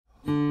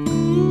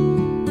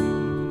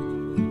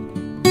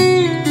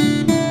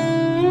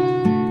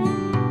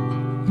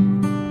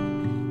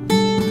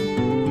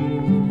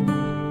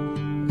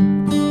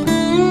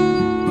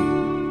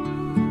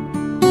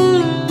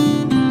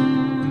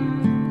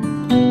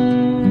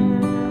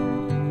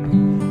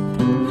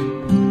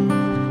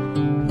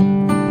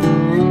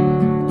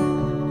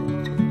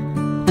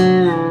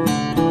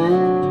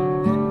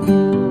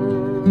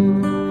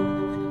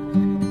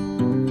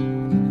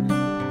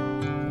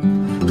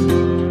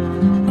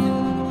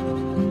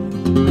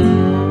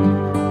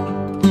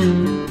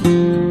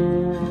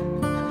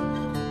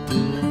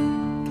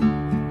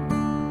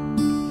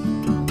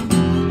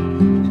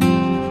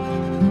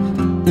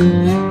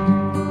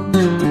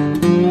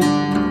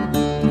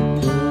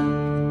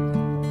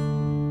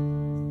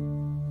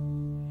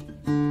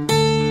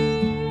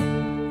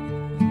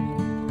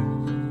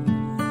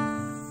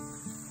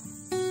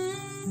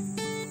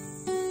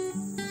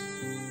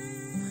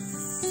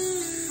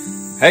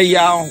Hey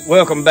y'all,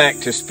 welcome back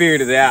to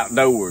Spirit of the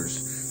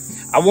Outdoors.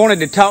 I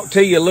wanted to talk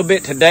to you a little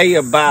bit today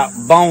about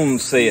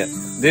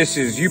Boneset. This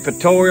is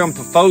Eupatorium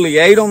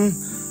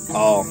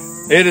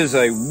perfoliatum. It is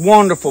a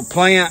wonderful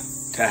plant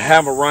to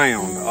have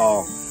around.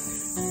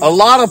 A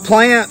lot of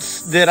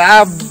plants that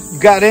I've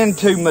got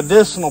into,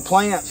 medicinal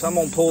plants, I'm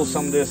gonna pull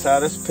some of this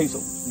out. This piece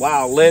of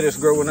wild lettuce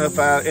growing up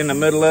out in the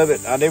middle of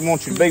it. I didn't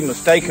want you to be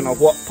mistaken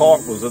of what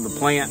part was of the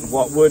plant and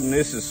what wouldn't.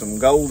 This is some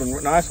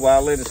golden, nice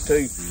wild lettuce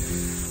too.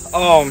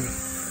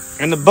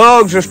 And the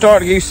bugs are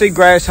starting, you see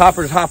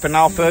grasshoppers hopping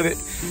off of it.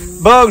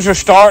 Bugs are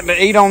starting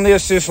to eat on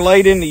this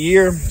late in the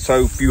year.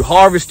 So if you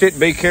harvest it,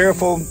 be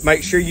careful.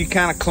 Make sure you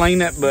kind of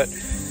clean it. But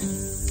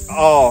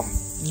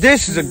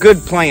this is a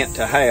good plant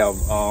to have.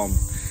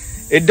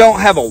 It don't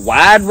have a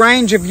wide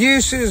range of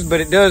uses, but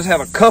it does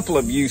have a couple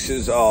of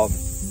uses.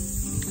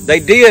 They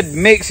did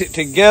mix it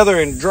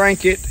together and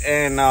drink it,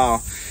 and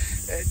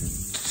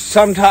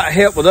sometimes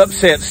help with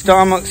upset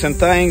stomachs and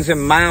things in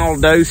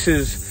mild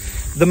doses.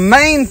 The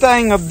main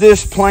thing of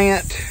this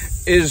plant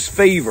is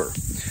fever.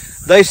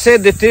 They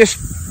said that this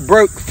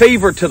broke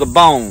fever to the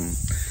bone.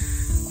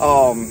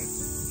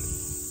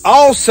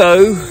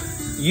 Also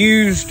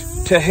used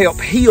to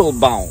help heal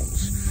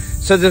bones.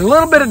 So there's a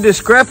little bit of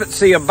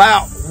discrepancy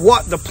about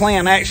what the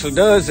plant actually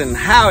does and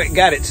how it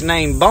got its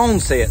name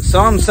Boneset.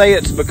 Some say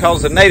it's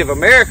because the Native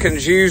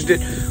Americans used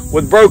it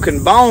with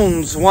broken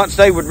bones. Once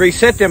they would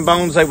reset them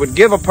bones, they would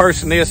give a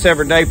person this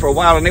every day for a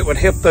while, and it would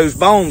help those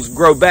bones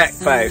grow back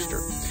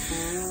faster.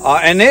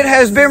 And it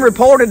has been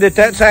reported that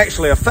that's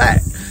actually a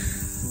fact.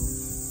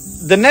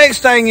 The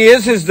next thing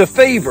is the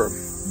fever.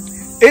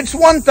 It's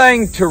one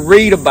thing to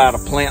read about a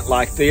plant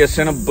like this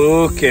in a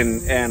book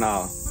and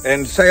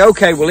say,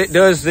 okay, well, it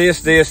does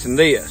this, this, and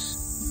this.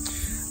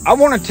 I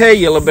want to tell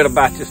you a little bit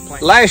about this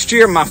plant. Last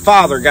year, my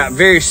father got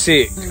very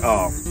sick.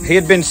 He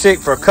had been sick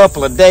for a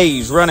couple of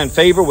days, running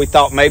fever. We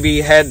thought maybe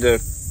he had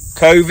the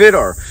COVID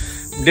or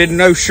didn't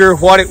know sure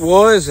what it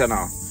was, and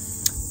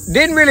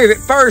didn't really at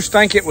first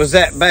think it was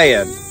that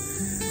bad.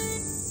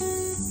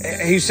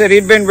 He said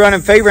he'd been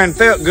running fever and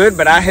felt good,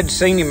 but I had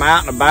seen him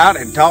out and about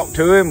and talked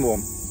to him.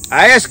 Well,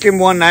 I asked him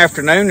one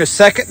afternoon, the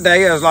second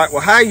day, I was like,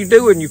 well, how you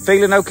doing? You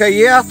feeling okay?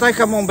 Yeah, I think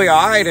I'm going to be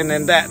all right. And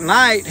then that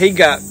night, he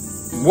got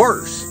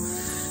worse.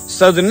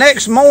 So the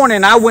next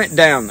morning, I went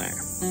down there.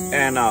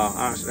 And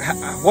I said,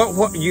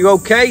 what, you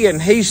okay?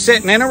 And he's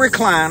sitting in a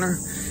recliner,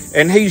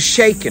 and he's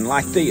shaking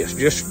like this,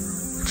 just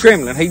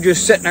trembling. He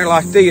just sitting there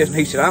like this. And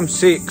he said, I'm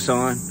sick,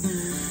 son.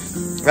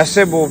 I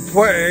said, well,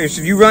 what? He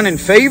said, you running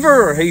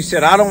fever? Or he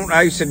said, I don't.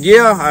 He said,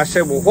 yeah. I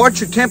said, well,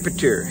 what's your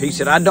temperature? He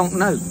said, I don't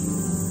know.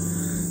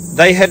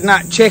 They had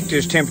not checked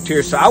his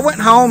temperature. So I went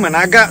home and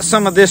I got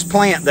some of this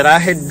plant that I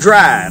had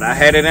dried. I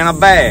had it in a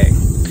bag.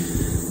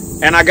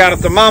 And I got a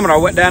thermometer. I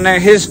went down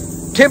there. His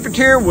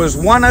temperature was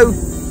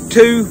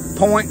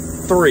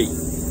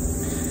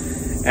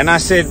 102.3. And I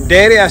said,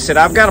 Daddy, I said,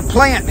 I've got a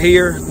plant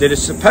here that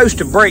is supposed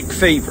to break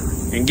fever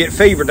and get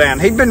fever down.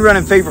 He'd been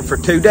running fever for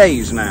 2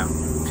 days now.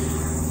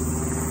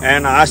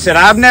 And I said,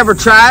 I've never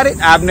tried it.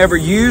 I've never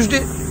used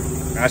it.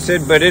 I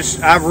said, but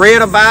I've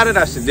read about it.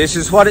 I said, this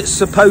is what it's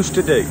supposed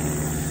to do.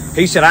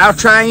 He said, I'll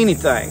try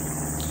anything.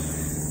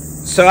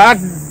 So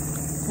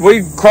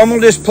we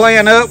crumbled this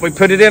plant up. We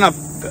put it in a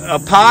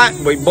pot.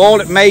 We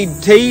boiled it,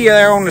 made tea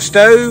there on the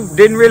stove.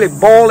 Didn't really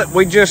boil it.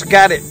 We just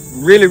got it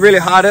really, really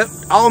hot up,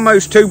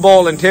 almost to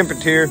boiling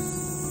temperature.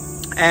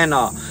 And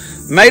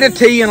made a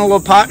tea in a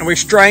little pot, and we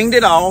strained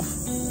it off.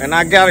 And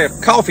I got a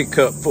coffee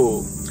cup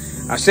full.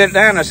 I sat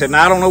down and I said,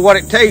 now, I don't know what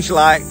it tastes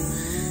like.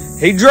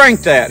 He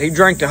drank that. He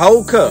drank the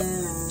whole cup.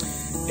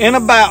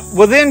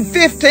 Within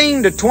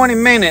 15 to 20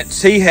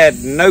 minutes, he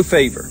had no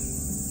fever.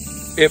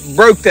 It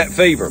broke that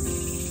fever.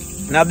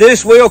 Now,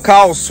 this will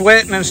cause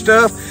sweating and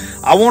stuff.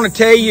 I want to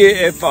tell you,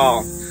 if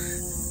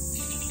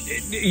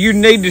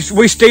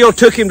we still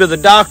took him to the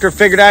doctor,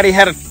 figured out he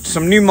had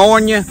some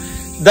pneumonia.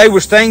 There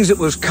was things that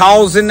was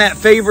causing that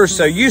fever,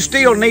 so you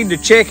still need to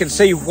check and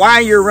see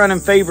why you're running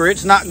fever.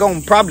 It's not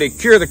going to probably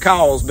cure the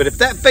cause, but if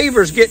that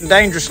fever is getting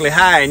dangerously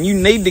high and you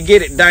need to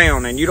get it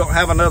down and you don't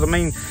have another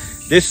means,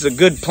 this is a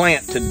good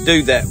plant to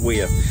do that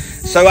with.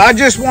 So I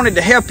just wanted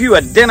to help you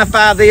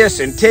identify this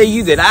and tell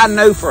you that I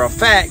know for a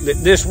fact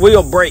that this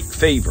will break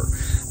fever.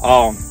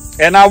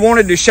 And I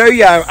wanted to show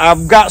you,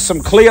 I've got some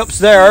clips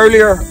there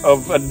earlier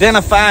of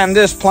identifying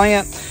this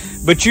plant,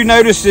 but you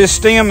notice this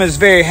stem is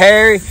very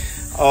hairy.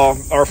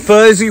 Or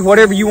fuzzy,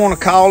 whatever you want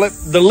to call it.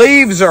 The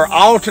leaves are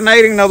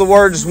alternating. In other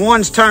words,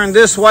 one's turned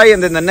this way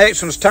and then the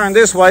next one's turned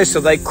this way, so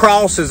they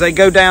cross as they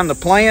go down the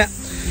plant.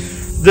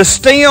 The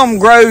stem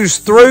grows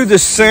through the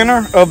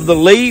center of the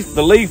leaf.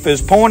 The leaf is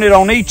pointed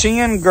on each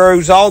end,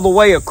 grows all the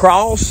way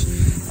across.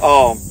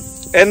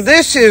 And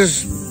this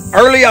is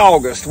early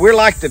August. We're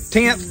like the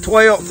 10th,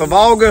 12th of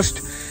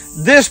August.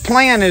 This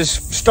plant is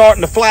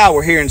starting to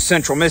flower here in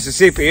central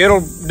Mississippi.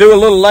 It'll do a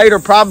little later,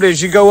 probably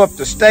as you go up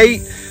the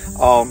state.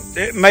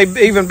 It may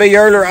even be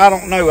earlier, I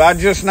don't know. I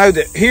just know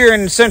that here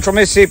in central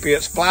Mississippi,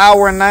 it's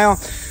flowering now.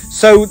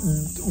 So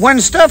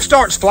when stuff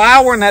starts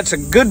flowering, that's a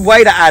good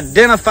way to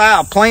identify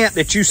a plant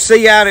that you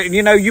see out of,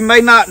 you know, you may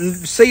not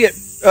see it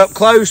up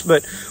close,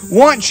 but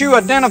once you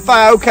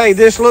identify, okay,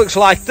 this looks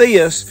like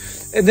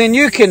this, then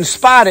you can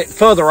spot it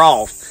further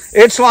off.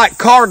 It's like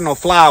cardinal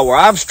flower.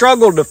 I've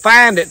struggled to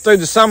find it through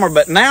the summer,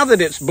 but now that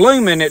it's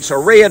blooming, it's a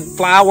red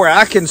flower.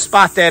 I can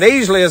spot that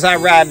easily as I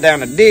ride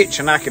down a ditch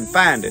and I can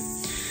find it.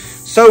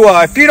 So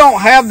if you don't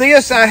have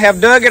this, I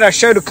have dug it. I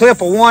showed a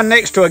clip of one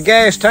next to a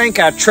gas tank.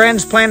 I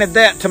transplanted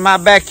that to my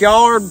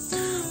backyard.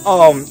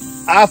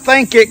 I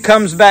think it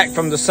comes back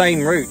from the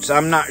same roots.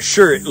 I'm not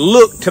sure. It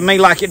looked to me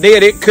like it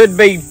did. It could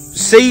be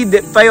seed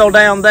that fell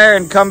down there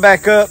and come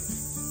back up.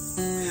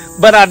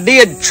 But I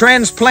did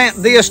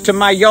transplant this to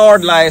my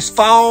yard last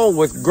fall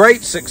with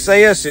great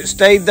success. It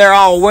stayed there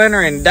all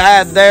winter and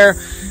died there.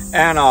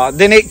 And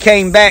then it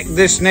came back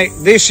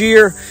this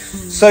year.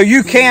 So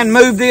you can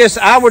move this.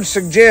 I would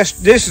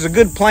suggest this is a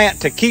good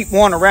plant to keep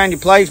one around your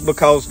place,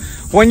 because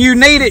when you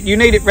need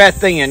it right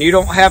then. You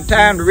don't have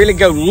time to really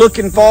go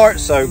looking for it.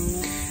 So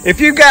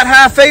if you've got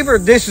high fever,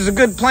 this is a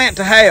good plant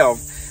to have.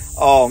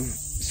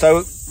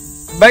 So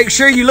make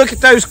sure you look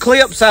at those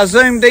clips I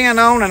zoomed in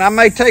on, and I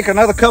may take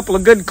another couple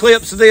of good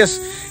clips of this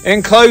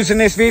in closing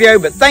this video.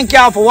 But thank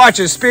y'all for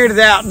watching Spirit of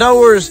the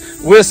Outdoors.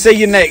 We'll see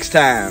you next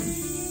time.